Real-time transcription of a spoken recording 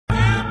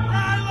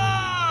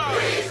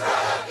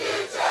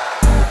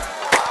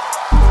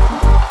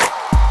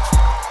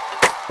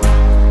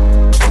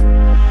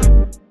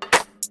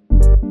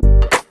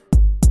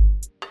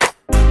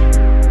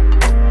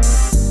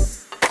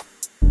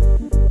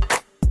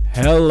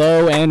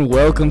Hello and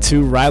welcome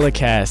to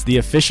RYLACast, the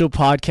official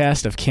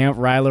podcast of Camp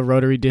RYLA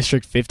Rotary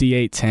District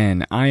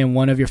 5810. I am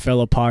one of your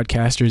fellow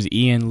podcasters,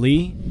 Ian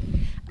Lee.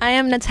 I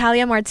am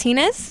Natalia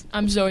Martinez.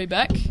 I'm Zoee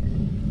Beck.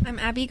 I'm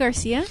Abby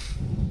Garcia.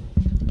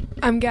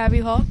 I'm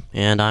Gabby Hall.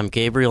 And I'm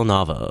Gabriel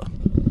Nava.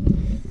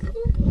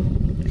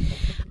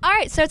 All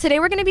right, so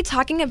today we're going to be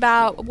talking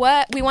about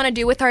what we want to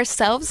do with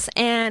ourselves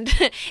and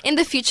in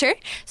the future.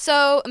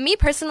 So me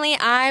personally,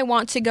 I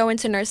want to go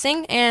into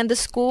nursing, and the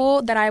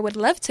school that I would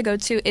love to go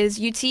to is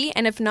UT,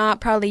 and if not,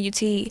 probably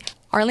UT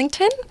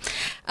Arlington.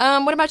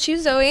 What about you,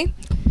 Zoe?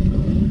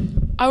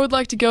 I would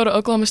like to go to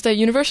Oklahoma State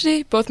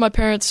University. Both my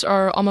parents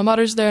are alma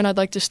maters there, and I'd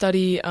like to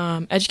study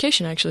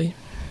education, actually.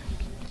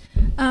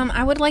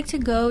 I would like to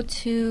go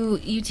to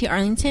UT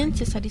Arlington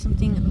to study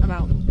something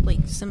about,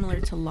 similar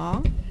to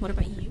law. What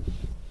about you?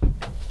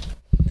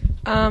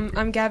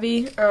 I'm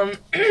Gabby.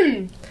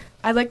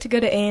 I'd like to go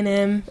to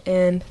A&M,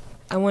 and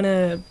I want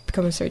to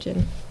become a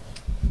surgeon.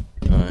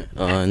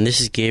 And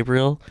this is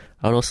Gabriel.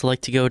 I would also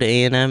like to go to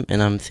A&M,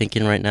 and I'm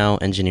thinking right now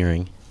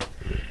engineering.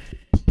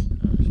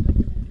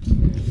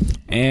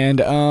 And,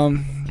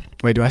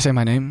 wait, do I say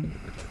my name?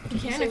 You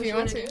can if you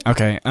want to.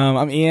 Okay,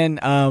 I'm Ian.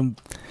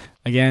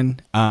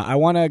 Again, I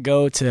want to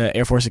go to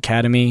Air Force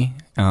Academy,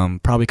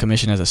 probably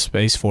commission as a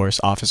Space Force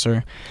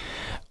officer.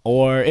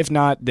 Or if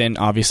not, then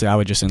obviously I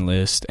would just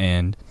enlist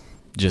and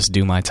just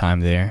do my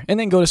time there. And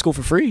then go to school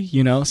for free,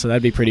 so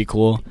that'd be pretty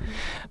cool.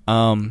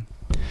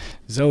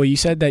 Zoe, you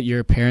said that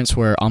your parents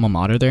were alma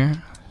mater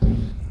there?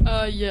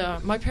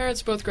 Yeah. My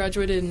parents both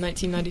graduated in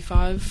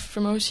 1995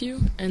 from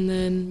OSU and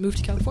then moved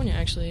to California,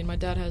 actually. And my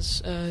dad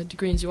has a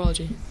degree in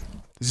zoology.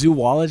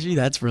 Zoology?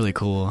 That's really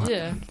cool.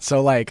 Yeah.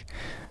 So,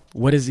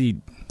 what is he...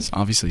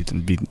 Obviously,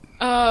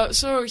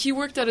 so he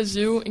worked at a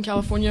zoo in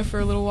California for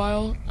a little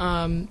while.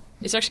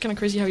 It's actually kind of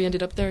crazy how he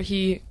ended up there.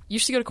 He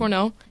used to go to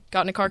Cornell,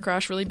 got in a car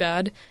crash really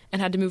bad,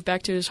 and had to move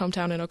back to his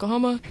hometown in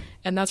Oklahoma,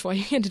 and that's why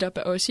he ended up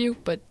at OSU.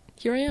 But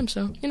here I am,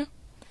 so, it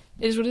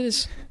is what it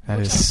is. That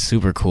is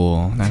super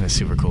cool. That is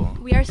super cool.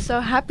 We are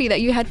so happy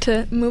that you had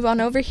to move on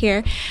over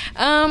here.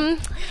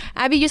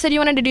 Abby, you said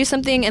you wanted to do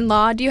something in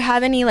law. Do you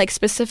have any,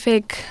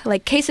 specific,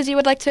 cases you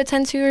would like to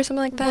attend to or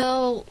something like that?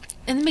 Well,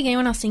 in the beginning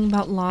when I was thinking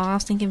about law, I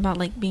was thinking about,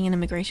 being an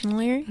immigration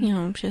lawyer,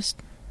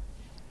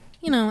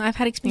 I've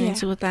had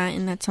experience with that,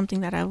 and that's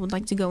something that I would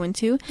like to go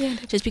into,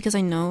 just because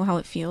I know how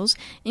it feels.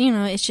 And,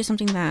 it's just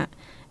something that,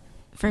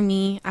 for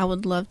me, I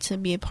would love to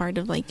be a part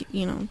of, that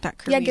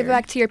career. Yeah, give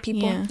back to your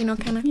people, Yeah,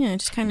 kind of. Yeah,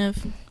 just kind of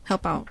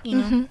help out,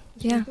 Mm-hmm.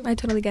 Yeah, I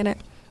totally get it.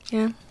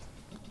 Yeah.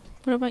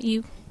 What about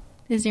you?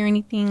 Is there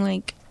anything,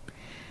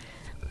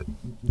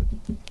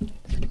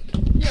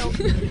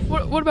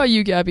 What about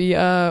you, Gabby?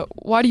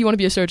 Why do you want to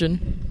be a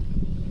surgeon?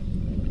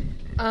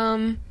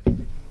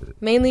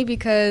 Mainly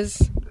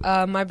because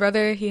my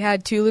brother, he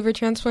had 2 liver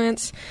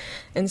transplants,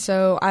 and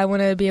so I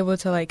want to be able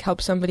to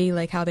help somebody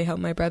how they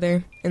helped my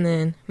brother. And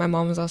then my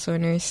mom was also a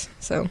nurse,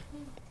 so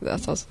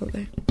that's also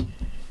there.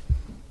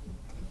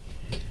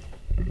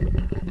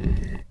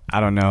 I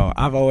don't know.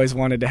 I've always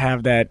wanted to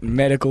have that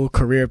medical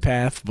career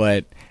path,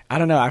 but I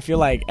don't know. I feel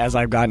like as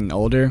I've gotten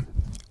older,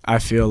 I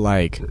feel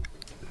like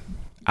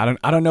I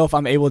don't know if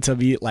I'm able to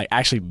be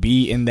actually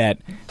be in that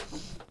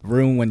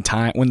room when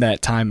that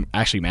time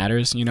actually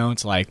matters.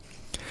 It's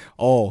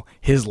oh,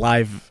 his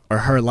life or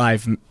her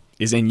life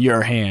is in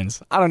your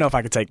hands. I don't know if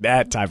I could take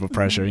that type of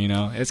pressure.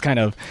 It's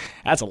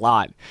that's a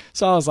lot.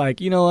 So I was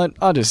like, you know what?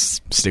 I'll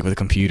just stick with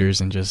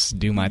computers and just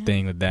do my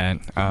thing with that.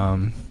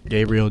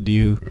 Gabriel,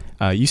 you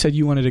said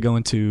you wanted to go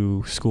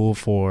into school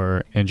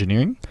for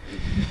engineering.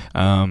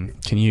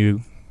 Can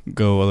you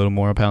go a little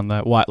more about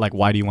that?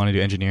 Why do you want to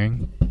do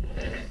engineering?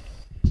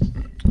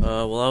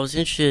 Well, I was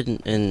interested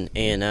in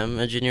A&M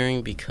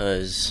engineering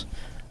because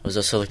I was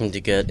also looking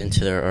to get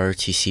into their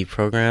ROTC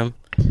program.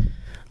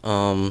 But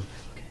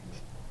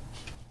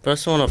I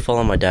also want to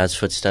follow my dad's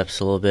footsteps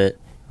a little bit.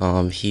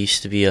 He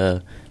used to be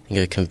a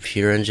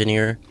computer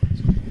engineer,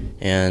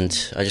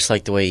 and I just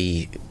like the way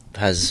he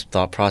has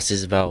thought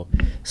process about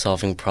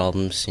solving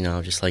problems.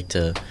 I just like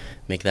to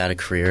make that a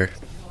career.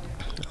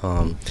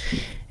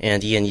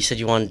 And Ian, you said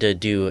you wanted to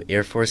do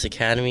Air Force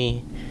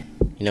Academy.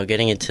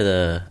 Getting into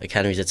the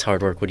academies, it's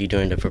hard work. What are you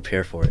doing to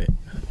prepare for it?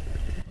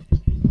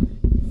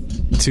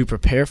 To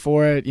prepare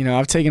for it,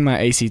 I've taken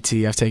my ACT,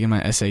 I've taken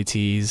my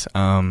SATs.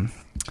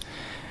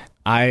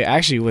 I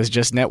actually was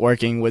just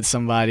networking with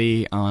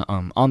somebody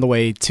on the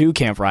way to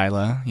Camp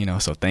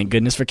RYLA, so thank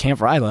goodness for Camp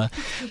RYLA.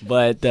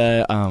 But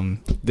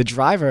the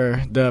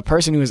driver, the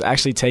person who was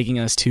actually taking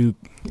us to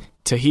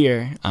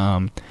here,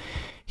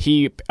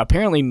 he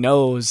apparently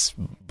knows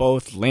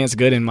both Lance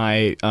Gooden,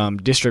 my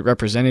district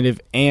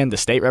representative, and the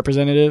state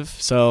representative.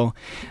 So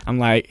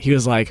he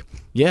was like,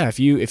 yeah, if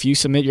you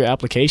submit your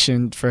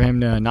application for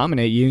him to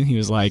nominate you, he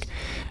was like,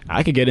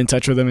 I could get in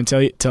touch with him and tell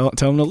him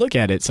to look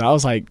at it. So I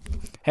was like,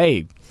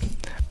 hey,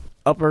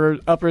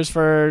 uppers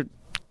for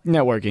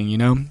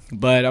networking,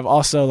 But I've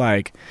also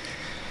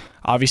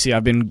obviously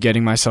I've been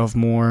getting myself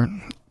more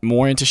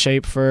into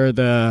shape for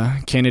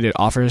the candidate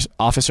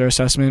officer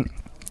assessment.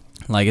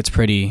 It's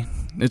pretty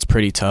it's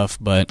pretty tough,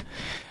 but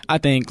I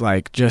think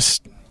like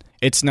just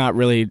it's not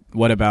really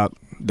what about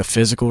the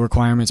physical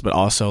requirements, but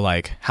also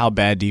like how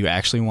bad do you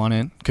actually want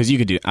it? Because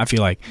I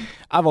feel like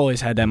I've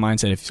always had that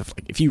mindset.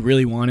 If you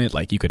really want it,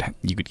 like you could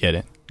get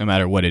it no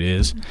matter what it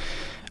is.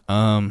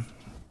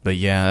 But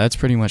yeah, that's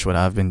pretty much what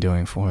I've been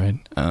doing for it.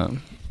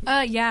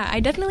 Yeah, I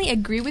definitely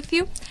agree with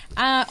you.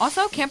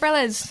 Also, Camp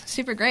RYLA is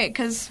super great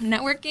because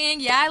networking.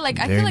 Yeah, like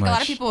I feel like a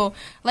lot of people,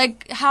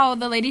 like how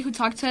the lady who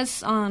talked to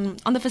us on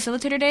the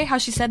facilitator day, how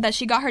she said that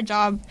she got her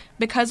job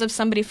because of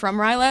somebody from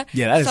RYLA.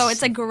 Yeah, so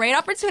it's a great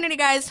opportunity,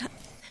 guys.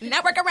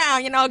 Network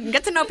around,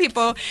 get to know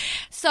people.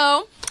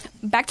 So,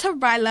 back to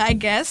RYLA, I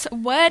guess.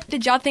 What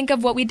did y'all think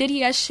of what we did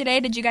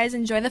yesterday? Did you guys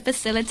enjoy the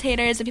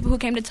facilitators, the people who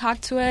came to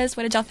talk to us?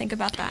 What did y'all think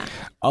about that?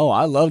 Oh,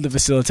 I love the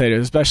facilitators,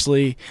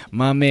 especially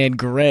my man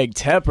Greg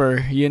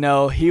Tepper.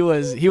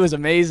 He was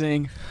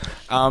amazing.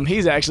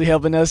 He's actually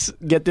helping us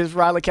get this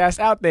RYLACast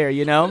out there,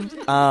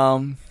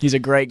 He's a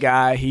great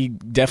guy. He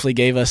definitely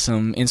gave us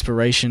some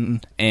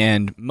inspiration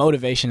and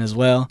motivation as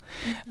well.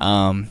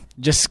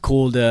 Just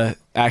cool to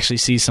actually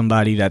see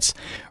somebody that's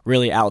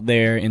really out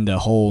there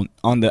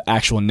on the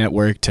actual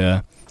network,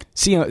 to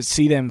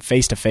see them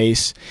face to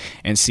face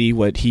and see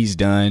what he's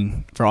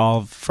done for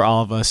all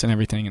of us and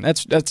everything, and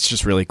that's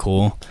just really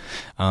cool.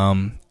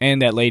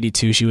 And that lady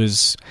too, she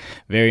was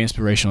very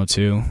inspirational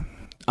too.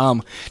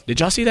 Did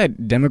y'all see that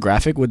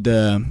demographic with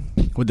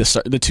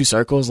the two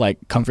circles,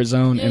 like comfort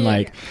zone? And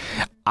like,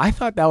 I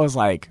thought that was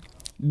like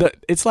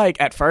it's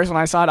like at first when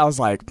I saw it, I was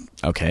like,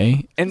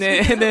 okay, and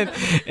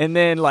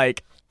then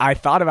like I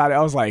thought about it,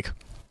 I was like,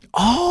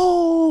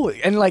 oh,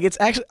 and like it's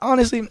actually,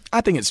 honestly,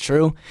 I think it's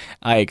true.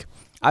 Like,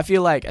 I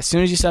feel like as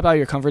soon as you step out of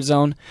your comfort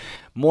zone,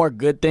 more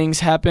good things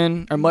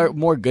happen, or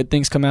more good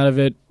things come out of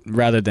it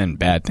rather than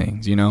bad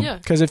things, Yeah.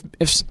 Because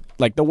if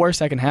like the worst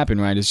that can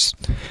happen, right, is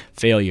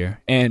failure.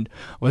 And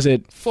was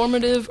it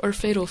formative or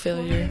fatal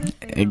failure?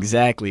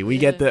 Exactly. We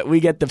get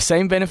the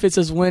same benefits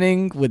as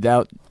winning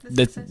without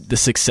the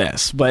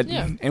success, but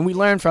and we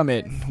learn from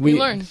it. We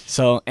learn.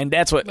 So, and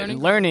that's what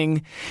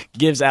learning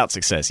gives out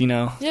success.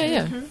 Yeah.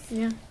 Mm-hmm.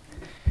 Yeah.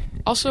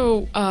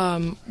 Also,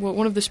 what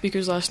one of the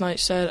speakers last night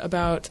said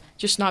about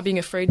just not being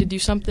afraid to do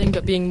something,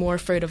 but being more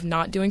afraid of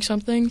not doing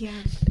something. Yeah.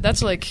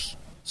 That's like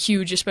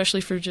huge,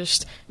 especially for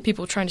just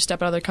people trying to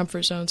step out of their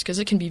comfort zones, because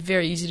it can be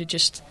very easy to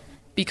just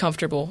be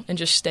comfortable and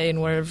just stay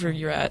in wherever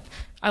you're at.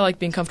 I like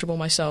being comfortable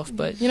myself,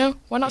 but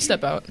why not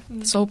step out?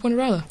 That's the whole point of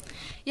RYLA.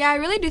 Yeah, I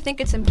really do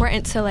think it's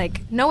important to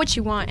like know what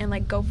you want and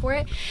like go for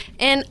it,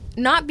 and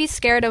not be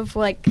scared of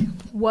like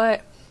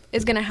what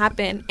is gonna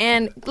happen.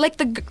 And like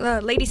the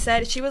lady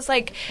said, she was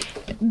like,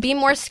 be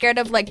more scared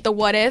of like the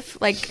what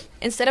if, like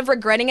instead of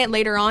regretting it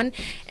later on,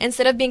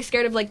 instead of being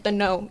scared of like the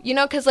no,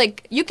 because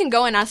like you can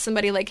go and ask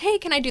somebody like, hey,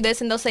 can I do this,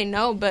 and they'll say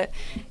no, but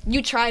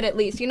you tried at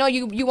least,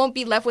 you won't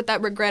be left with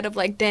that regret of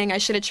like, dang, I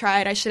should have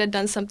tried, I should have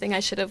done something, I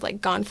should have like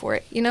gone for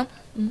it. Yeah.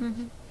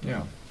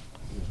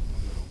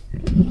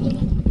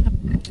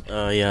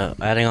 Yeah,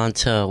 adding on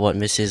to what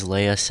Mrs.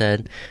 Leia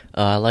said,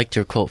 I liked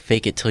her quote,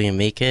 "Fake it till you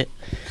make it."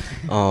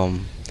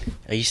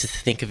 I used to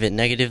think of it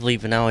negatively,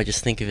 but now I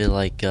just think of it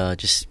like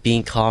just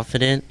being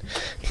confident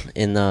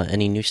in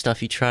any new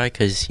stuff you try,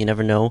 because you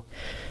never know.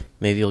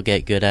 Maybe you'll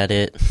get good at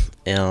it.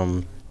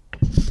 And,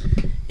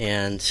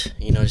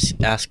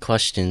 just ask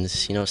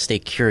questions, stay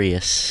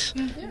curious,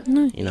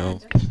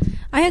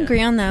 I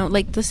agree on that.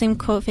 Like the same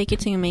quote, "Fake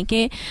it till you make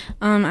it."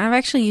 I've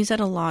actually used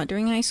that a lot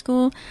during high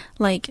school.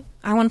 Like,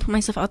 I want to put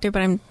myself out there,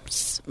 but I'm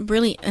a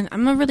really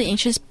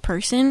anxious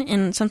person,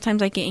 and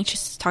sometimes I get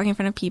anxious talking in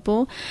front of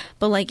people.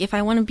 But like, if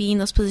I want to be in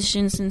those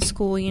positions in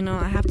school,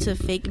 I have to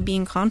fake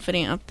being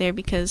confident up there,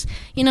 because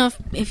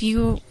if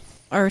you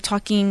are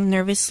talking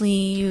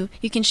nervously,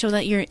 you can show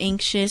that you're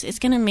anxious. It's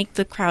gonna make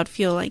the crowd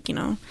feel like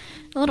a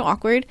little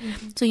awkward.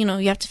 Mm-hmm. So you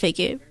have to fake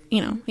it.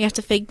 You have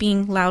to fake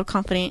being loud,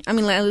 confident. I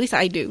mean, at least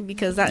I do,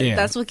 because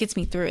that's what gets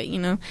me through it.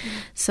 Mm-hmm.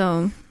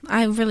 So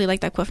I really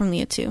like that quote from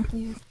Leah too.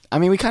 Yeah. I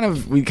mean, we kind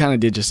of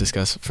did just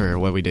discuss for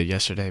what we did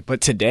yesterday,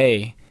 but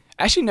today,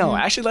 actually no,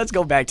 let's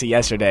go back to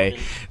yesterday.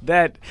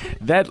 That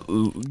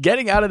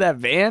getting out of that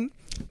van.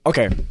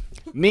 Okay,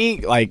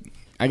 me, like,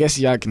 I guess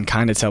y'all can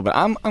kind of tell, but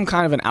I'm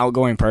kind of an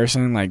outgoing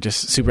person, like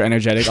just super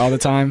energetic all the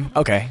time.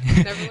 Okay,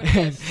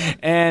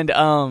 and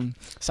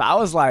so I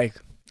was like,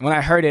 when I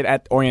heard it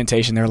at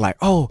orientation, they were like,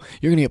 "Oh,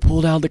 you're gonna get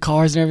pulled out of the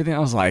cars and everything." I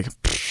was like,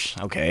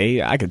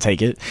 "Okay, I could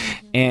take it,"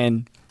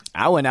 and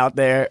I went out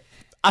there.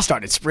 I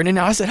started sprinting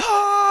out. I said,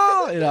 "Oh!"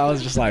 I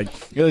was just like,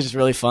 it was just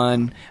really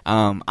fun.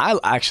 I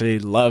actually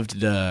loved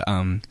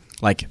the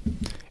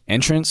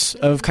entrance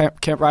of Camp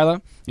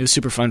RYLA. It was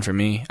super fun for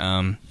me.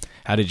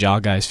 How did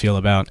y'all guys feel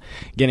about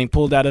getting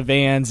pulled out of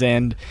vans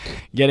and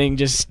getting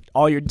just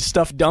all your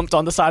stuff dumped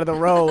on the side of the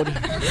road?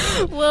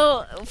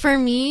 Well, for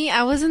me,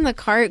 I was in the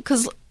car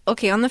because,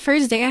 on the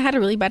first day I had a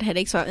really bad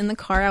headache, so in the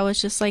car I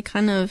was just like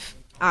kind of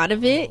out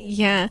of it.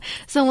 Yeah.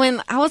 So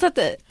when I was at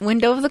the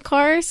window of the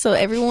car, so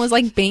everyone was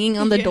like banging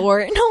on the door,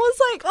 and I was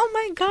like, oh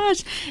my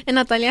gosh. And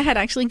Natalia had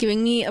actually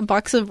given me a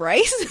box of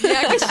rice.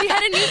 Yeah, because she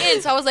hadn't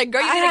eaten. So I was like,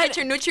 girl, you gotta get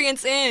your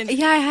nutrients in.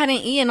 Yeah, I hadn't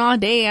eaten all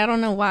day. I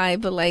don't know why,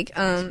 but like,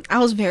 I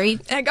was very.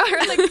 I got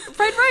her like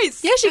fried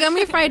rice. Yeah, she got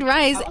me fried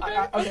rice.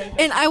 Okay.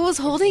 And I was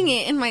holding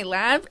it in my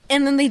lap,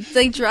 and then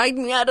they dragged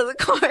me out of the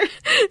car.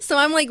 So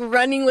I'm like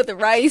running with the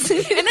rice. And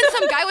then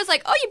some guy was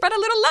like, oh, you brought a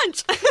little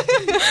lunch.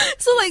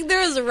 So like there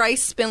was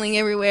rice spilling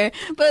everywhere,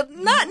 but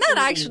not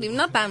actually,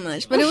 not that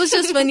much. But it was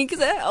just funny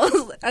because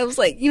I was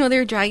like, they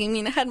were dragging me,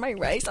 and I had my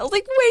rice. I was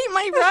like, wait,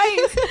 my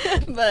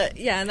rice. But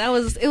yeah,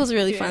 it was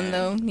really fun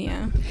though.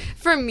 Yeah.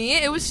 For me,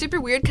 it was super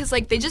weird because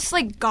like they just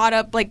like got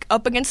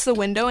up against the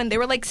window, and they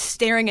were like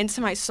staring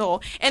into my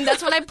soul. And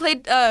that's when I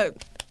played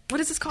what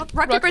is this called?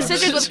 Rock, paper,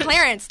 scissors with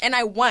Clarence, and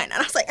I won. And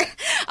I was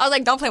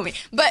like, don't play with me.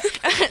 But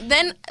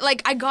then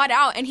like I got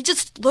out, and he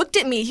just looked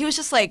at me. He was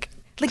just like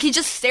he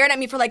just stared at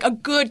me for like a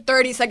good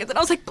 30 seconds, and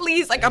I was like,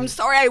 please, like, I'm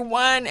sorry I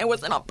won. It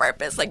wasn't on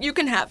purpose. Like, you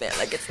can have it.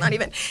 Like, it's not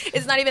even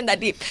that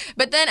deep.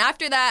 But then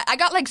after that, I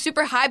got like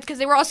super hyped because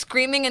they were all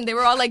screaming and they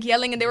were all like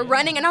yelling and they were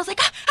running, and I was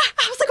like,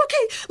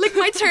 okay, like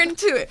my turn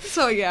to it.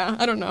 So yeah,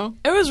 I don't know.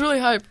 It was really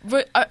hype,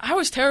 but I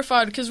was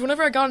terrified because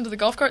whenever I got into the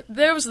golf cart,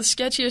 there was the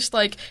sketchiest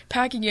like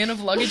packing in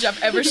of luggage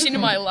I've ever seen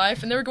in my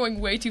life, and they were going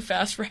way too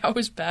fast for how it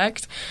was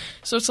packed.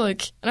 So it's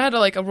like, and I had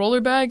a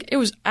roller bag. It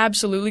was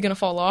absolutely gonna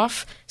fall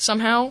off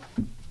somehow.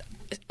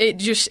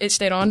 It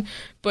stayed on,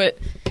 but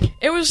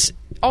it was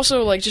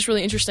also like just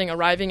really interesting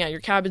arriving at your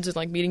cabins and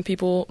like meeting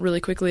people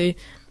really quickly.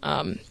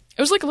 It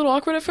was like a little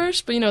awkward at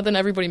first, but then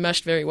everybody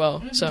meshed very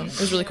well, so it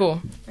was really cool.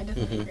 I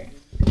definitely agree.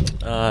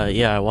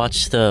 Yeah, I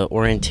watched the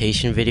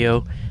orientation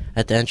video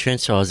at the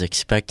entrance, so I was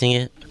expecting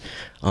it.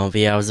 But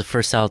yeah, I was the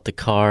first out the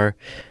car.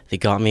 They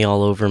got me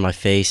all over my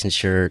face and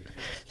shirt,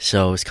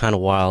 so it was kind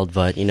of wild.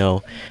 But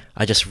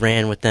I just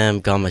ran with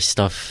them, got my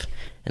stuff,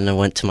 and I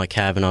went to my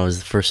cabin. I was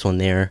the first one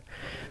there.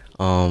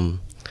 But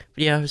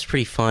yeah, it was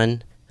pretty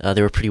fun.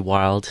 They were pretty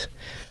wild.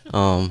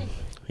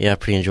 Yeah,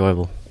 pretty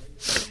enjoyable.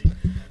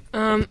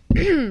 Kind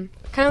of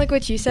like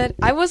what you said.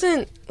 I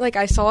wasn't like,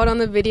 I saw it on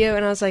the video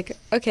and I was like,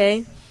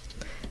 okay,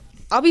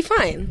 I'll be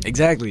fine.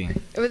 Exactly.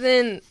 But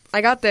then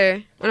I got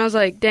there and I was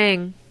like,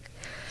 dang.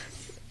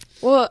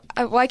 Well,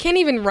 I can't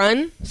even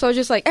run. So I was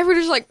just like,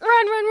 everybody's just like, run.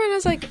 I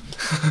was like,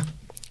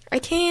 I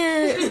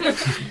can't.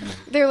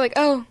 They were like,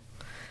 oh,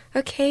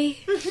 okay.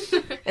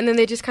 And then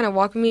they just kind of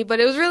walked with me. But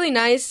it was really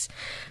nice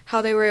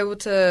how they were able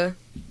to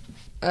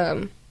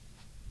kind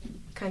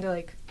of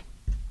like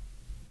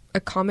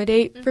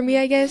accommodate for me,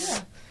 I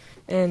guess.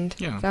 And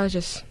that was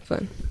just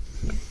fun.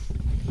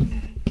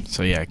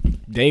 So yeah,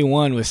 day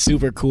 1 was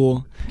super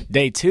cool.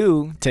 Day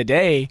 2,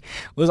 today,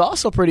 was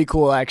also pretty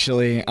cool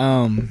actually.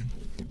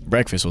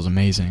 Breakfast was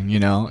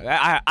amazing,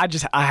 I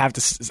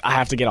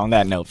have to get on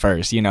that note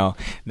first,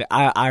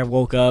 I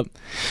woke up,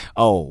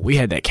 we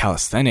had that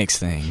calisthenics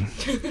thing.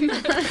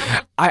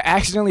 I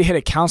accidentally hit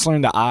a counselor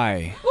in the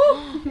eye.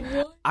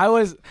 I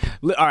was,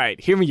 all right,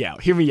 hear me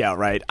out,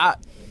 right?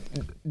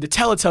 The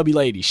Teletubby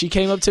lady, she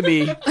came up to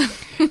me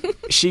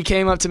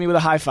with a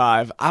high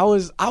five. I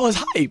was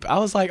hype. I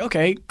was like,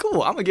 okay,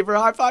 cool, I'm gonna give her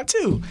a high five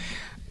too.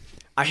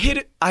 I hit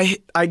it, I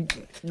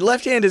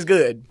left hand is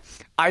good.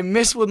 I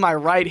missed with my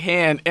right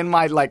hand, and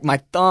my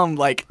thumb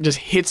just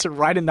hits her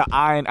right in the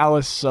eye, and I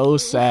was so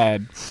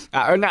sad.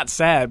 Or not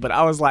sad, but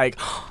I was like,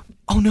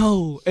 oh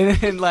no. And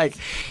then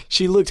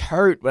she looked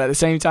hurt, but at the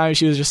same time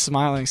she was just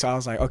smiling, so I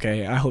was like,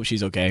 okay, I hope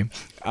she's okay.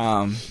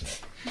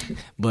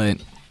 But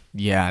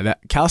yeah, that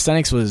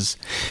calisthenics was,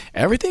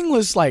 everything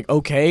was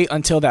okay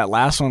until that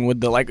last one with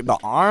the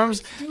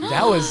arms.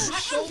 That was,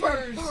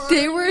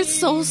 they were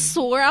so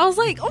sore. I was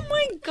like, oh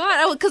my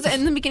god, because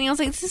in the beginning I was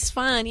like, this is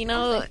fun,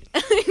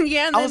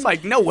 Yeah. And I was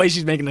like, no way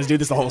she's making us do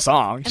this the whole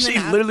song. She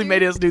literally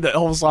made us do the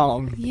whole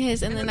song.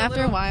 Yes, and then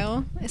after a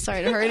while it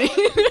started hurting.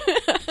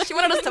 She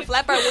wanted us to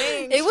flap our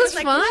wings. It was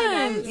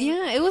fun.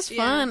 Yeah, it was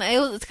fun.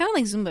 It's kind of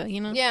like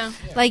Zumba, Yeah.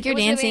 Like you're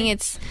dancing.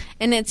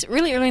 Really, it's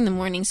really early in the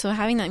morning, so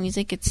having that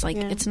music, it's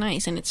it's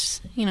nice, and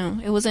it's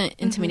it wasn't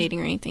intimidating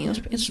or anything.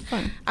 It was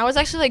fun. I was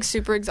actually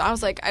super exhausted. I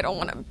was like, I don't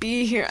want to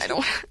be here. I don't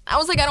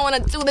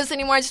want to do this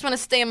anymore. I just want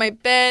to stay in my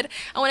bed.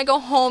 I want to go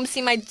home,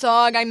 see my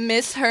dog. I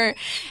miss her.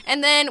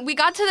 And then we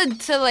got to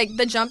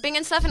the jumping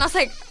and stuff, and I was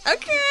like,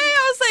 okay.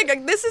 I was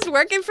like, this is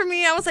working for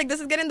me. I was like, this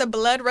is getting the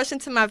blood rush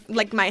into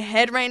my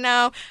head right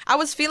now. I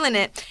was feeling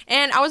it,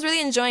 and I was really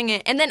enjoying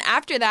it. And then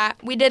after that,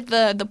 we did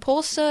the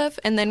pool stuff,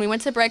 and then we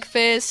went to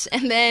breakfast,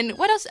 and then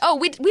what else? Oh,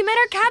 we met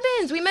our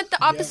cabins. We met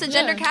the opposite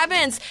gender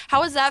cabins.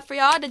 How was that for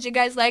y'all? Did you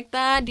guys like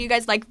that? Do you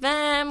guys like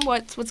them?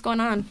 What's going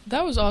on?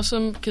 That was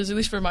awesome because at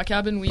least for my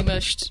cabin, we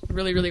meshed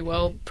really, really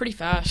well, pretty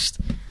fast.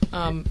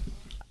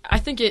 I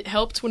think it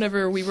helped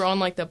whenever we were on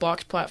the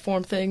box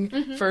platform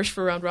thing first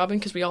for round robin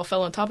because we all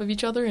fell on top of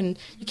each other, and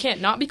you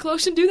can't not be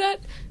close and do that.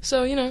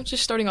 So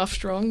just starting off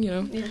strong,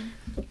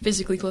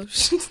 physically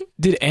close.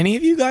 Did any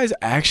of you guys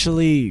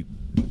actually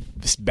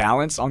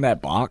balance on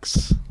that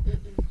box?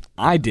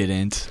 I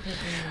didn't.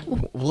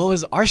 What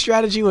was our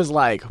strategy? Was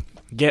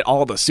get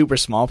all the super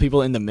small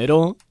people in the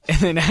middle and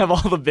then have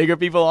all the bigger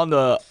people on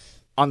the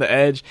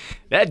edge.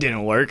 That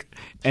didn't work.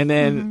 And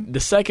then the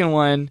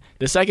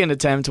second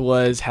attempt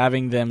was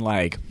having them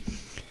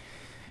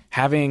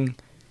having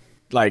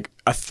a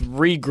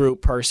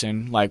 3-group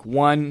person, like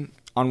 1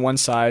 on one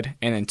side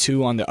and then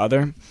 2 on the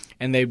other,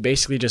 and they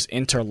basically just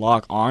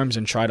interlock arms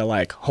and try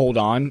to hold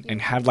on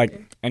and have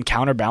and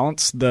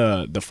counterbalance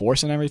the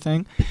force and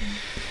everything.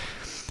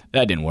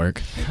 That didn't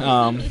work.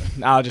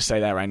 I'll just say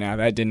that right now.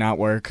 That did not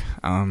work.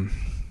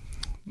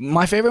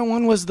 My favorite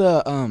one was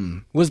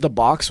the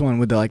box one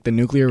with the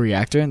nuclear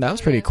reactor, and that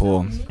was pretty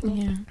cool.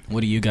 Yeah.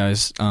 What do you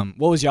guys?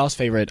 What was y'all's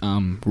favorite?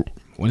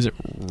 What is it?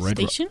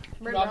 Station?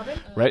 Red Robin?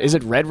 Is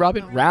it Red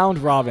Robin? Round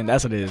Robin.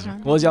 That's what it is.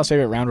 What was y'all's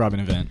favorite Round Robin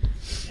event?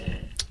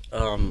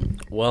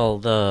 Well,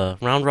 the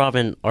round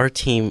robin our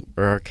team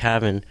or our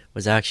cabin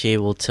was actually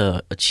able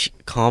to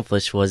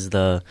accomplish was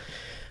the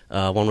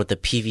one with the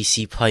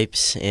PVC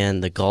pipes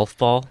and the golf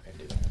ball.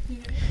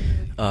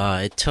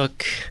 It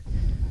took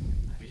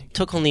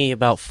only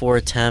about 4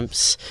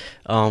 attempts.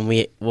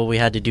 What we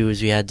had to do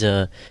is we had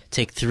to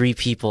take 3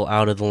 people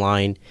out of the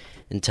line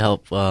and to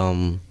help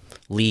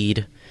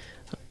lead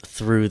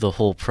through the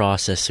whole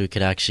process so we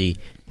could actually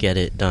get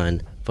it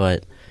done.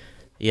 But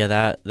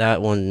yeah,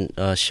 that one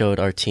showed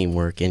our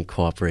teamwork and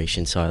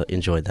cooperation, so I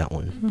enjoyed that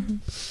one.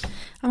 Mm-hmm.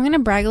 I'm gonna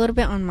brag a little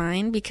bit on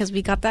mine because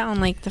we got that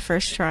on the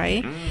first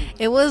try.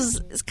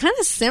 It's kind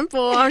of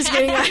simple. I'm just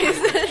kidding,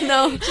 guys.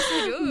 No,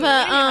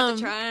 but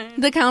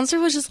the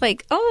counselor was just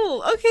like,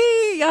 "Oh,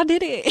 okay, y'all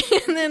did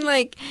it," and then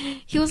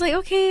he was like,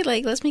 "Okay,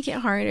 let's make it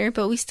harder,"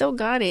 but we still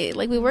got it.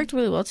 We worked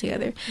really well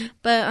together.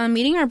 But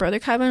meeting our brother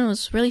cabin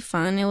was really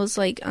fun. It was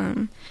we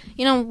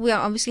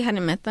obviously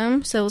hadn't met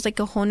them, so it was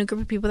a whole new group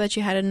of people that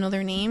you had to know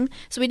their name.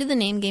 So we did the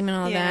name game and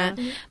all that.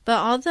 But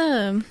all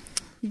the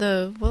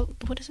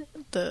what is it?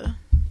 The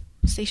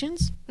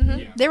stations?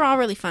 Mm-hmm. They were all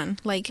really fun.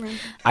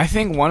 I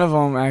think one of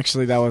them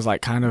actually that was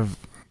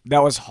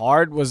that was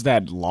hard was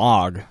that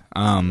log.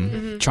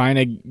 Trying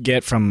to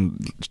get from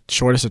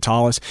shortest to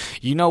tallest.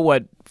 You know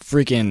what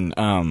freaking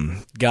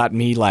got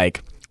me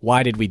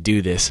why did we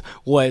do this?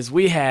 Was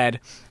we had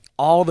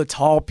all the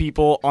tall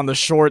people on the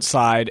short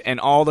side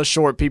and all the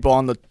short people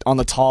on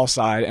the tall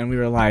side, and we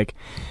were like,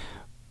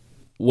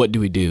 what do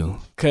we do?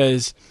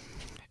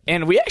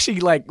 And we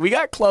actually we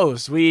got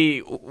close.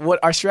 What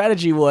our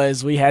strategy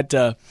was, we had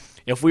to,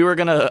 if we were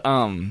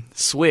gonna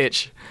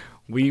switch,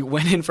 we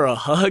went in for a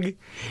hug,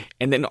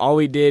 and then all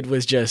we did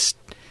was just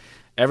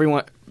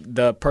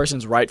the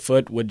person's right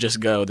foot would just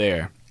go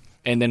there,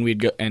 and then we'd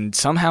go, and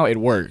somehow it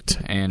worked,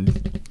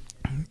 and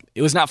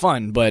it was not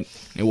fun, but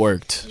it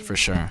worked for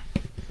sure.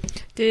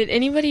 Was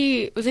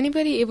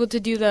anybody able to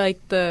do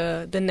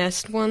the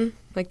nest one?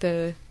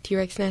 The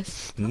T-Rex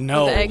nest?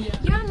 No. With the egg?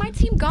 Yeah, my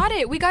team got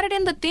it. We got it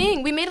in the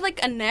thing. We made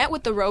a net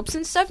with the ropes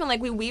and stuff,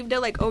 and we weaved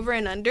it over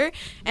and under,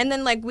 and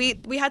then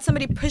we had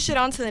somebody push it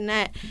onto the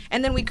net,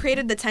 and then we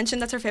created the tension.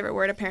 That's our favorite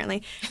word,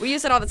 apparently. We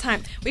use it all the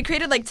time. We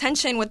created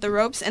tension with the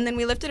ropes, and then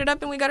we lifted it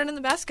up and we got it in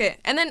the basket.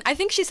 And then I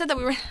think she said that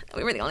we were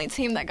the only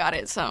team that got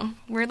it, so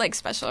we're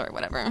special or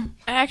whatever.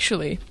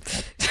 Actually,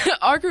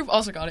 our group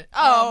also got it.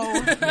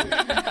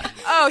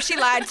 Oh, she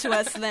lied to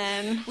us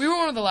then. We were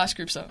one of the last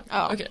groups though.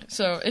 Oh, okay.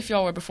 So if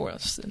y'all were before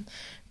us, then.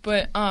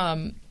 But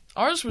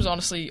ours was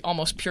honestly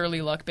almost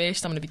purely luck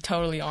based. I'm gonna be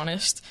totally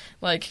honest.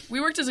 We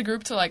worked as a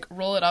group to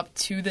roll it up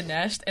to the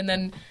nest, and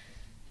then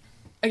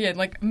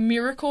again,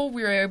 miracle,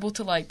 we were able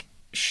to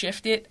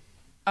shift it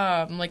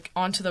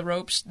onto the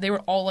ropes. They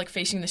were all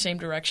facing the same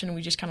direction, and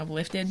we just kind of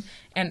lifted.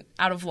 And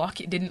out of luck,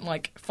 it didn't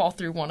fall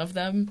through one of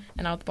them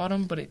and out the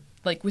bottom, but it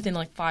within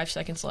 5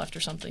 seconds left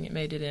or something, it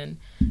made it in.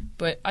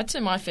 But I'd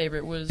say my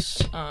favorite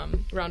was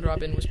round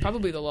robin was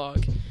probably the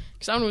log,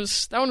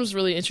 because that one was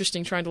really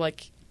interesting, trying to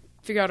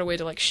figure out a way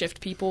to shift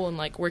people and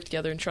work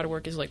together and try to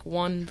work as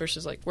one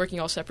versus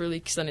working all separately,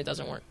 because then it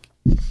doesn't work.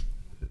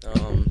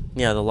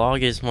 Yeah, the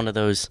log is one of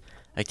those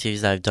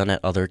activities that I've done at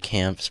other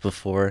camps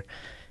before,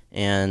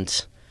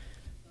 and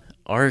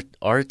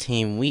our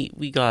team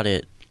we got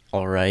it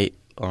all right,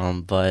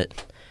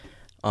 but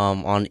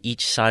on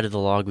each side of the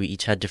log we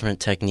each had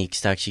different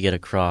techniques to actually get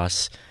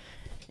across,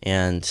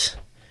 and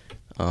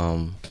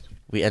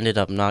we ended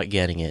up not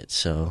getting it,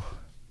 so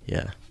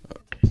yeah.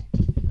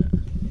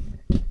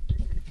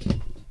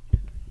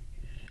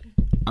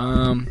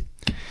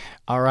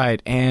 All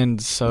right,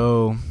 and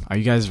so are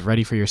you guys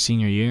ready for your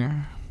senior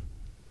year?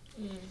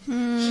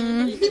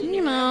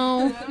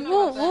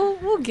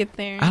 We'll get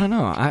there. I don't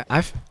know.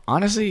 I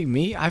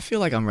honestly, I feel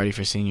like I'm ready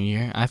for senior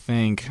year. I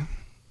think,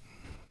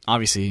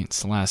 obviously,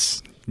 it's the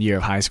last year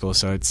of high school,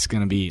 so it's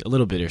going to be a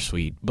little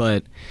bittersweet.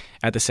 But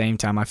at the same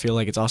time, I feel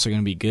like it's also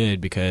going to be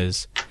good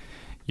because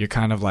you're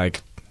kind of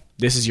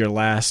this is your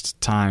last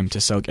time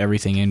to soak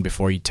everything in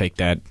before you take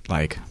that,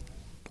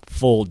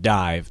 full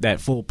dive,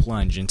 that full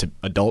plunge into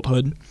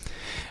adulthood.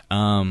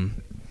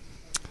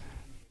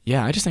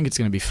 Yeah, I just think it's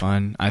going to be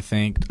fun. I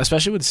think,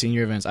 especially with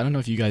senior events. I don't know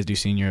if you guys do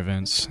senior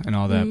events and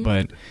all that,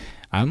 but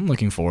I'm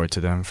looking forward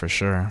to them for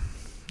sure.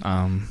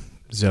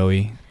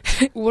 Zoe?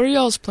 What are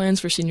y'all's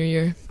plans for senior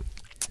year?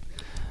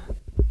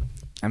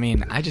 I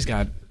mean, I just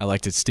got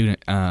elected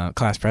student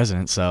class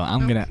president, so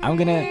I'm gonna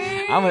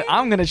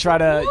try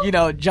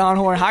to, John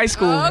Horn High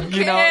School,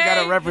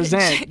 gotta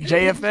represent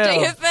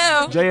JFL.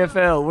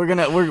 JFL.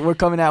 We're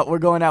coming out. We're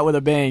going out with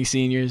a bang,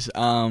 seniors.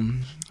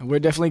 We're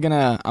definitely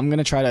I'm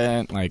gonna try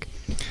to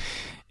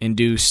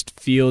induce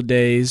field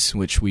days,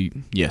 which we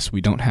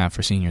don't have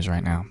for seniors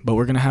right now, but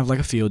we're gonna have like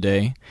a field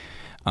day.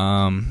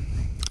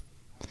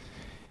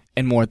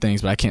 And more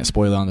things, but I can't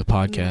spoil it on the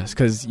podcast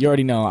because you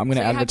already know I'm going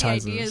to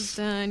advertise you have the this.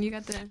 ideas done. You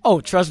got the.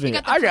 Oh, trust me,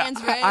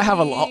 I have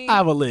a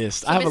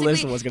list. So I have a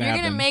list of what's going to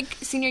happen. You're going to make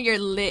senior year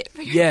lit.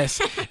 Yes,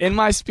 in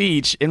my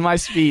speech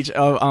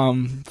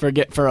of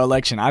for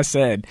election, I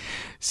said,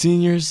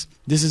 seniors,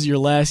 this is your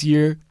last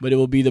year, but it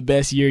will be the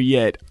best year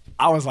yet.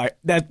 I was like,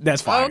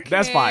 that's fire. Okay,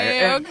 that's fire.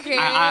 And okay.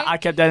 I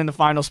kept that in the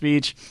final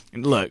speech.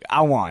 And look,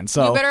 I won.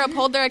 So you better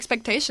uphold their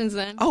expectations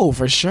then. Oh,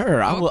 for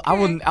sure.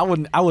 Okay.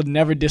 I would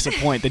never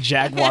disappoint the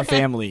Jaguar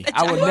family.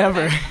 I would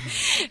never.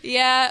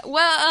 Yeah.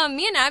 Well,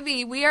 me and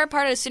Abby, we are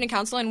part of the student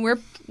council, and we're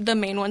the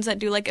main ones that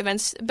do like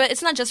events. But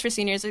it's not just for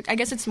seniors. I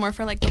guess it's more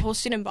for like the whole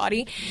student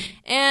body.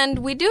 And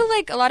we do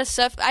like a lot of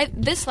stuff.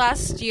 This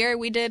last year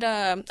we did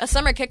a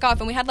summer kickoff,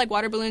 and we had like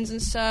water balloons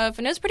and stuff,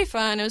 and it was pretty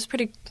fun. It was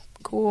pretty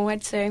cool,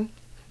 I'd say.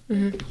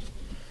 Mm-hmm.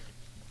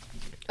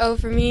 Oh,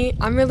 for me,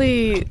 I'm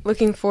really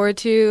looking forward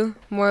to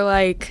more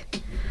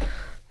like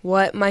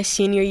what my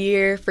senior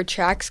year for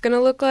track's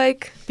gonna look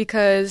like,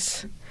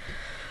 because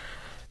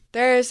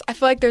I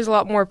feel like there's a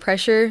lot more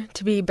pressure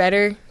to be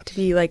better, to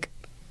be like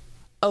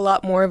a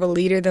lot more of a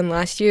leader than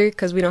last year,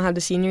 because we don't have the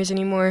seniors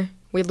anymore.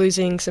 We're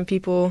losing some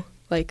people,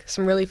 like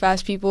some really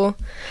fast people.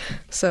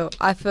 So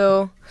I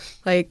feel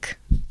like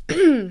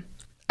I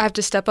have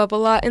to step up a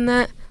lot in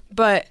that,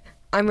 but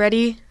I'm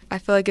ready. I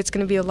feel like it's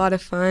going to be a lot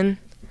of fun.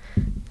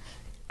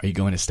 Are you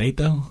going to state,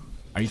 though?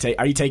 Are you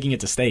taking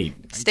it to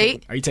state?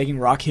 State? Are you taking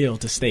Rock Hill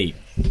to state?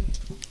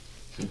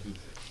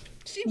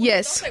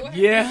 Yes.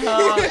 Yeah.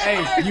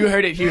 Hey, you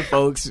heard it here,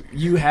 folks.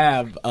 You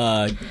have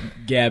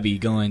Gabby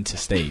going to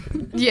state.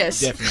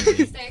 Yes. Definitely.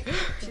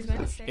 She's going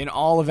to state. In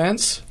all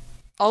events?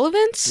 All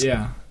events?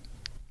 Yeah.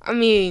 I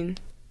mean,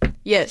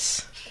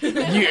 yes. You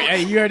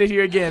heard it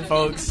here again,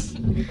 folks.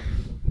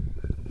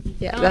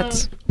 Yeah,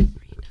 that's...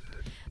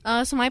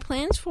 So my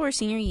plans for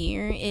senior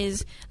year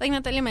is, like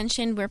Natalia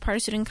mentioned, we're part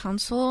of student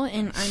council,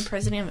 and I'm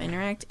president of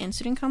Interact and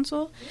student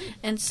council.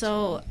 And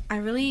so I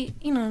really,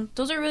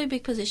 those are really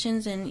big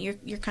positions, and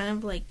you're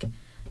kind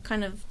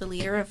of the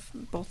leader of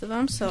both of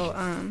them. So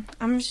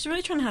I'm just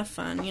really trying to have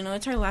fun.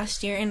 It's our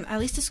last year, and at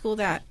least the school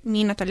that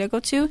me and Natalia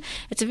go to,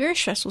 it's a very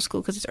stressful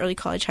school because it's early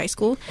college, high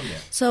school. Oh, yeah.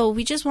 So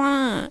we just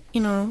want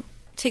to,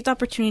 take the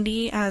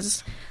opportunity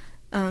as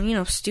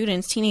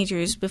students,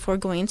 teenagers, before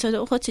going into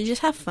adulthood to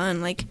just have fun,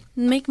 like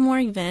make more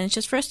events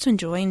just for us to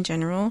enjoy in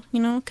general,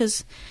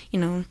 because,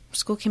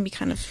 school can be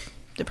kind of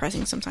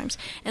depressing sometimes.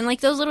 And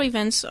like those little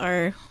events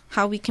are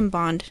how we can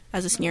bond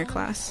as a senior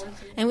class.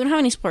 And we don't have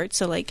any sports,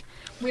 so like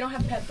we don't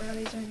have pep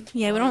rallies or anything.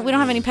 Yeah, we don't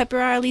have any pep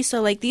rallies,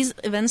 so like these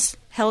events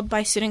held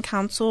by student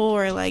council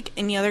or like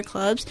any other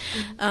clubs,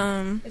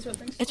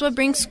 it's what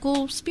brings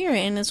school spirit,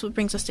 and it's what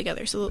brings us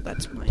together. So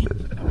that's mine.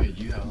 Okay,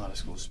 you have a lot of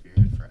school spirit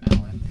for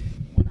Allen.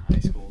 High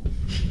school.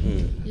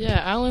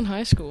 Yeah, Allen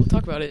High School.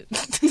 Talk about it.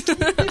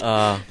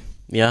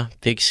 Yeah,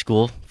 big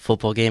school.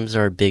 Football games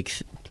are a big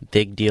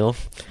deal.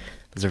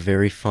 Those are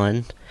very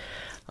fun.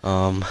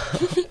 I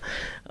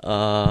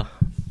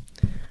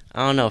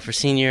don't know. For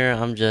senior,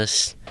 I'm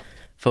just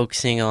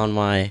focusing on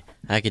my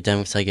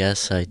academics, I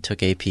guess. I took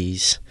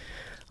APs.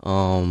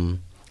 I'll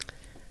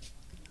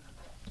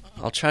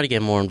try to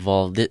get more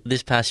involved.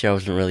 This past year, I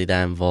wasn't really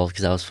that involved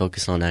because I was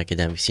focused on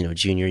academics,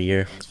 junior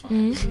year.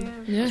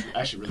 Mm-hmm. Yeah.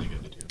 Actually really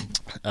good to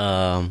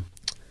do.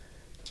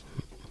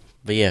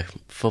 But yeah,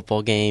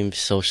 football games,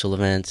 social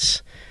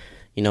events.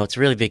 It's a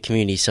really big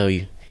community, so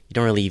you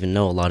don't really even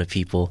know a lot of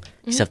people,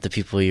 except the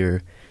people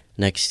you're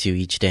next to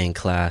each day in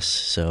class.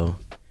 So,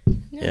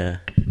 yeah.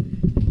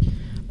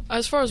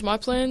 As far as my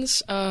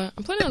plans, I'm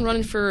planning on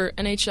running for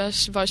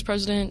NHS vice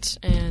president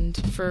and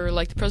for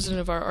like the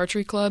president of our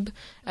archery club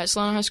at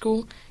Solana High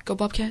School. Go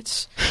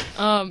Bobcats!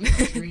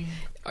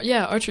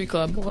 Yeah, archery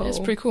club. Yeah, it's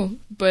pretty cool.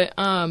 But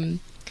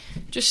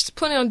just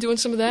planning on doing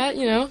some of that,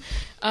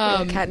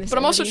 but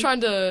I'm also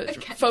trying to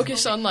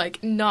focus on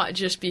like not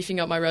just beefing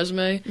up my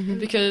resume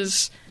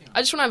because I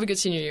just want to have a good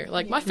senior year.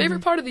 Like my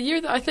favorite part of the year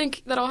that I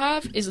think that I'll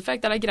have is the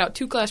fact that I get out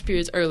 2 class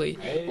periods early.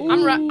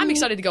 I'm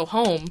excited to go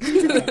home,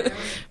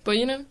 but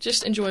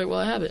just enjoy it while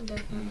I have it.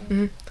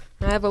 Mm-hmm.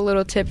 I have a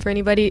little tip for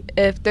anybody.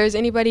 If there's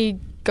anybody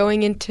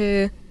going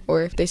into,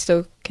 or if they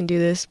still can do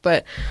this,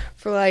 but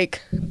for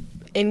like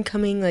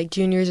incoming like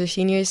juniors or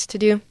seniors to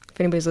do, if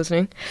anybody's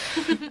listening,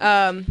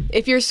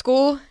 if your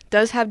school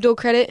does have dual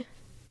credit,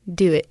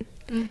 do it.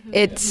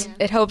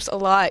 It helps a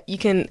lot. You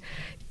can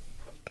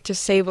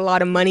just save a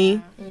lot of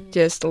money.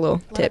 Just a little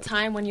tip. A lot of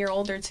time when you're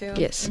older too.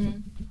 Yes.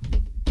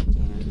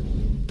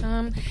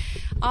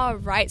 All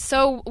right.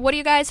 So, what do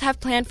you guys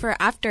have planned for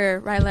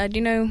after RYLA? Do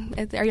you know?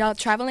 Are y'all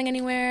traveling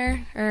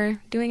anywhere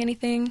or doing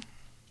anything?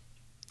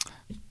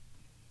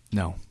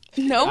 No.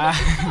 No.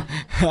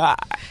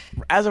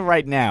 As of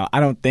right now, I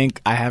don't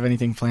think I have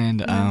anything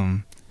planned.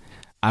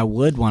 I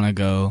would want to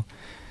go.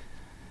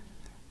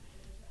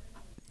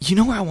 You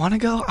know where I want to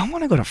go? I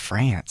want to go to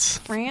France.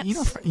 France?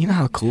 You know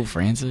how cool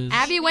France is?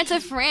 Abby went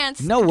to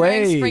France. No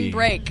way. During spring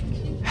break.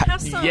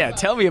 Yeah,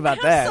 tell me about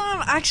that.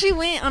 I actually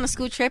went on a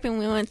school trip and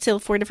we went to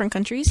 4 different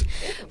countries.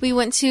 We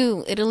went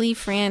to Italy,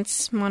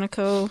 France,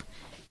 Monaco,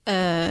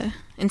 and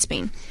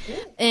Spain.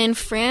 And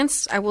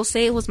France, I will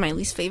say, it was my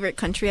least favorite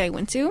country I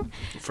went to.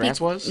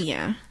 France was?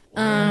 Yeah.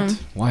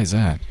 Why is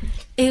that?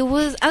 It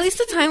was at least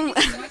the time.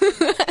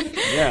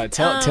 Yeah,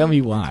 tell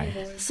me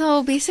why.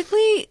 So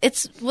basically,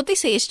 it's what they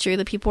say is true.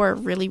 The people are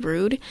really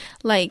rude.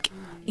 Like,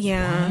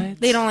 yeah, What?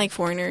 they don't like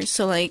foreigners.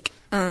 So like,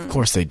 Of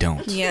course they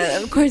don't. yeah,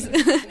 of course.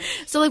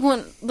 So like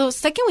when the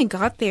second we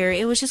got there,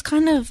 it was just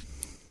kind of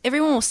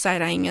everyone was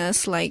side eyeing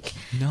us. Like,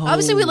 No.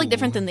 obviously we look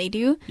different than they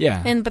do.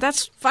 Yeah. but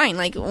that's fine.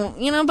 Like,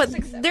 but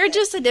they're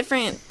just a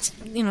different.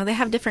 They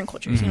have different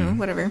cultures.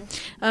 Whatever.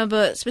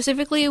 But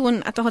specifically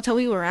when at the hotel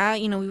we were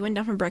at, we went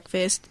down for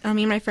breakfast.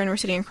 Me and my friend were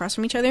sitting across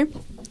from each other.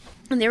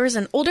 And there was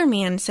an older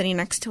man sitting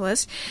next to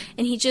us,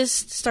 and he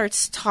just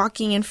starts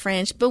talking in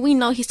French, but we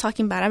know he's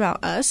talking bad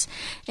about us,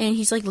 and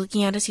he's like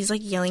looking at us, he's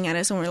like yelling at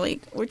us, and we're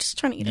just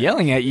trying to eat.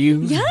 Yelling at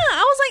you? Yeah, I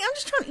was like, I'm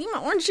just trying to eat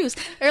my orange juice,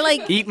 or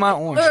like Eat my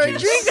orange or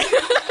juice. drink,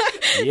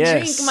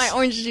 Yes. drink my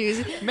orange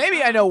juice.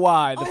 Maybe I know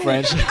why, the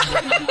French.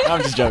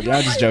 I'm just joking.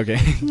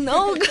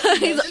 No,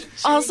 guys.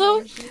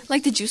 Also,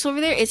 like the juice over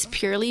there, it's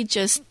purely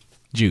just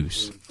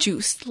Juice.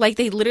 Like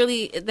they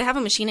have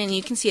a machine and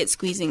you can see it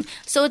squeezing.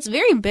 So it's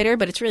very bitter,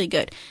 but it's really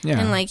good.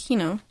 Yeah. And like,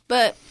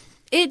 but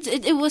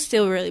it was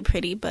still really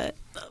pretty. But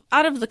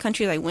out of the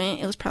countries I went,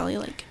 it was probably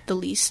like the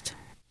least.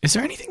 Is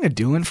there anything to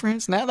do in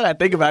France? Now that I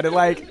think about it,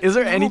 like, is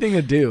there anything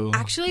to do?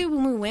 Actually,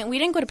 when we went, we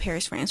didn't go to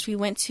Paris, France. We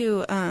went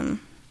to,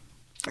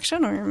 actually,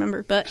 I don't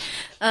remember, but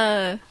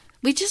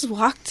we just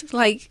walked,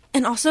 like,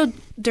 and also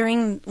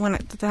during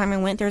the time I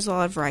went, there was a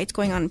lot of riots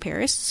going on in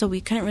Paris, so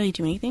we couldn't really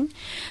do anything.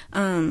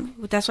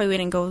 That's why we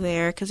didn't go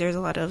there, because there's a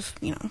lot of,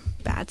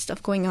 bad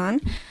stuff going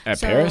on.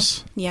 At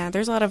Paris? Yeah,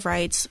 there's a lot of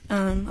riots,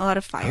 a lot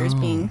of fires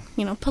being,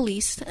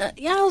 policed.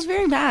 Yeah, it was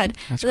very bad.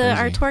 That's Our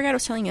crazy. tour guide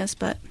was telling us,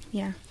 but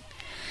yeah.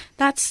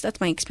 That's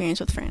my experience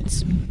with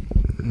France.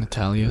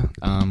 Natalia,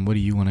 what do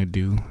you want to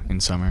do in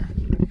summer?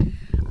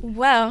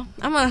 Well,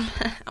 I'm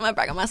gonna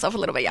brag on myself a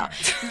little bit, y'all.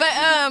 But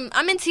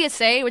I'm in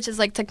TSA, which is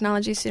like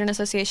Technology Student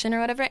Association or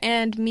whatever.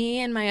 And me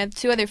and my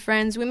 2 other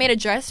friends, we made a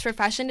dress for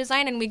fashion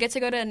design, and we get to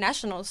go to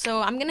nationals.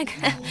 So I'm gonna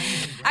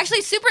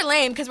actually super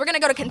lame because we're gonna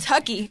go to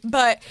Kentucky.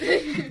 But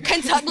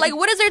Kentucky, like,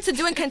 what is there to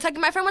do in Kentucky?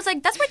 My friend was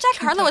like, "That's where Jack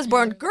Harlow was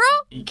born, girl."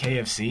 Eat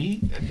KFC?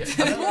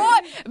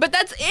 What? But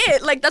that's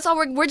it. Like, that's all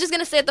we're just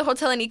gonna stay at the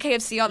hotel and eat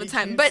KFC all the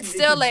time. But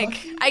still, like,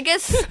 I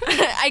guess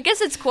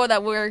it's cool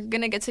that we're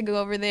gonna get to go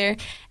over there.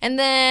 And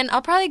then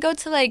I'll probably go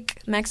to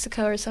like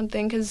Mexico or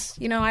something because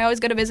I always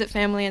go to visit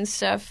family and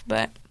stuff.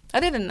 But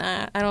other than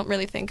that, I don't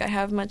really think I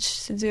have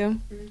much to do.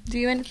 Do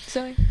you,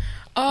 Zoe?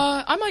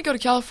 I might go to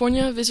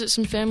California, visit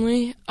some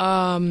family.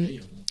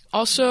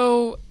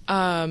 Also,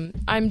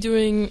 I'm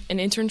doing an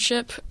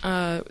internship,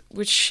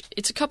 which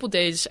it's a couple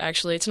days,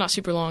 actually. It's not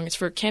super long. It's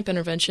for Camp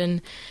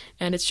Intervention,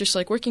 and it's just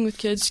like working with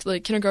kids,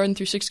 like kindergarten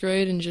through 6th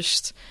grade, and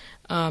just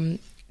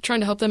trying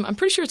to help them. I'm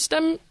pretty sure it's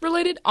STEM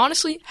related.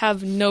 Honestly,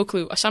 have no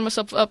clue. I signed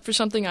myself up for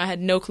something. I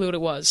had no clue what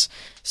it was.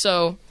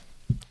 So,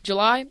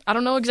 July, I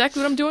don't know exactly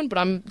what I'm doing, but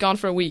I'm gone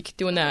for a week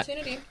doing that.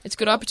 It's a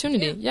good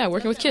opportunity. Yeah,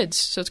 working with kids,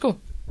 so it's cool.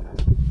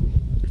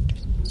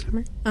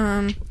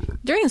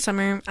 During the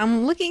summer,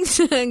 I'm looking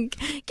to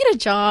get a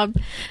job.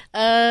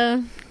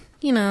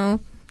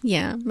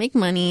 Make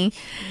money,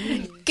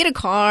 get a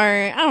car.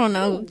 I don't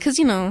know, because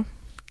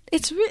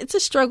it's a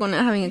struggle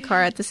not having a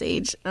car at this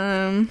age.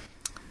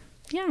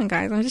 Yeah,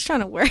 guys, I'm just trying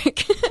to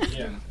work.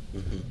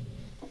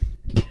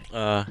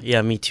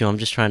 Yeah, me too. I'm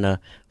just trying to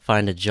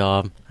find a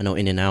job. I know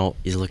In-N-Out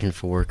is looking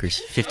for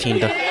workers.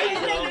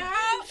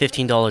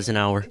 $15 an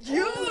hour.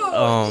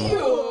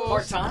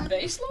 Part-time?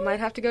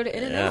 Might have to go to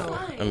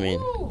In-N-Out. Yeah, I mean,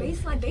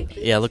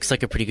 yeah, it looks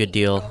like a pretty good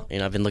deal.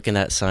 And I've been looking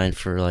at that sign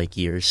for like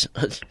years.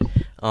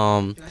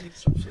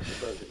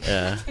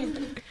 Yeah.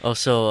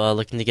 Also,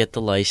 looking to get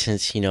the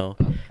license.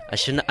 I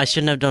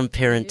shouldn't have done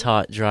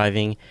parent-taught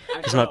driving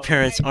because my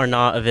parents are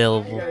not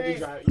available. I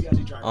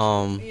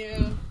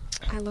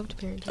loved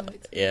parent-taught.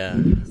 Yeah. I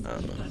don't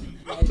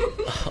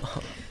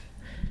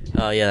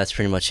know. Yeah, that's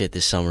pretty much it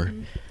this summer.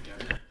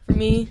 For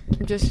me,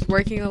 I'm just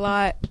working a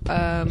lot.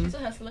 I'm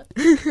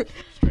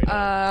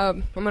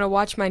gonna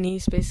watch my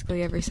niece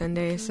basically every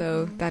Sunday,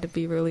 so that'd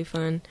be really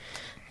fun.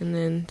 And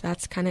then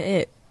that's kind of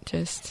it.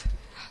 Just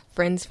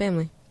friends,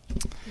 family.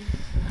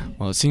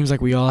 Well, it seems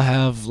like we all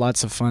have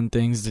lots of fun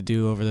things to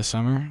do over the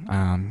summer.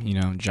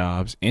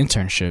 Jobs,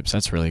 internships.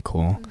 That's really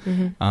cool.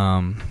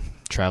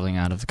 Traveling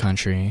out of the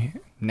country,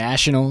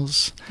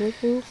 nationals.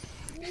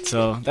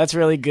 So that's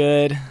really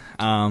good.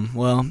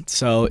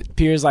 So it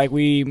appears like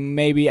we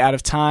may be out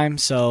of time.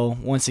 So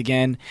once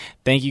again,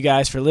 thank you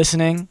guys for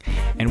listening,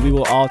 and we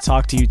will all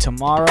talk to you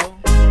tomorrow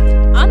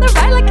On the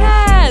RYLACast.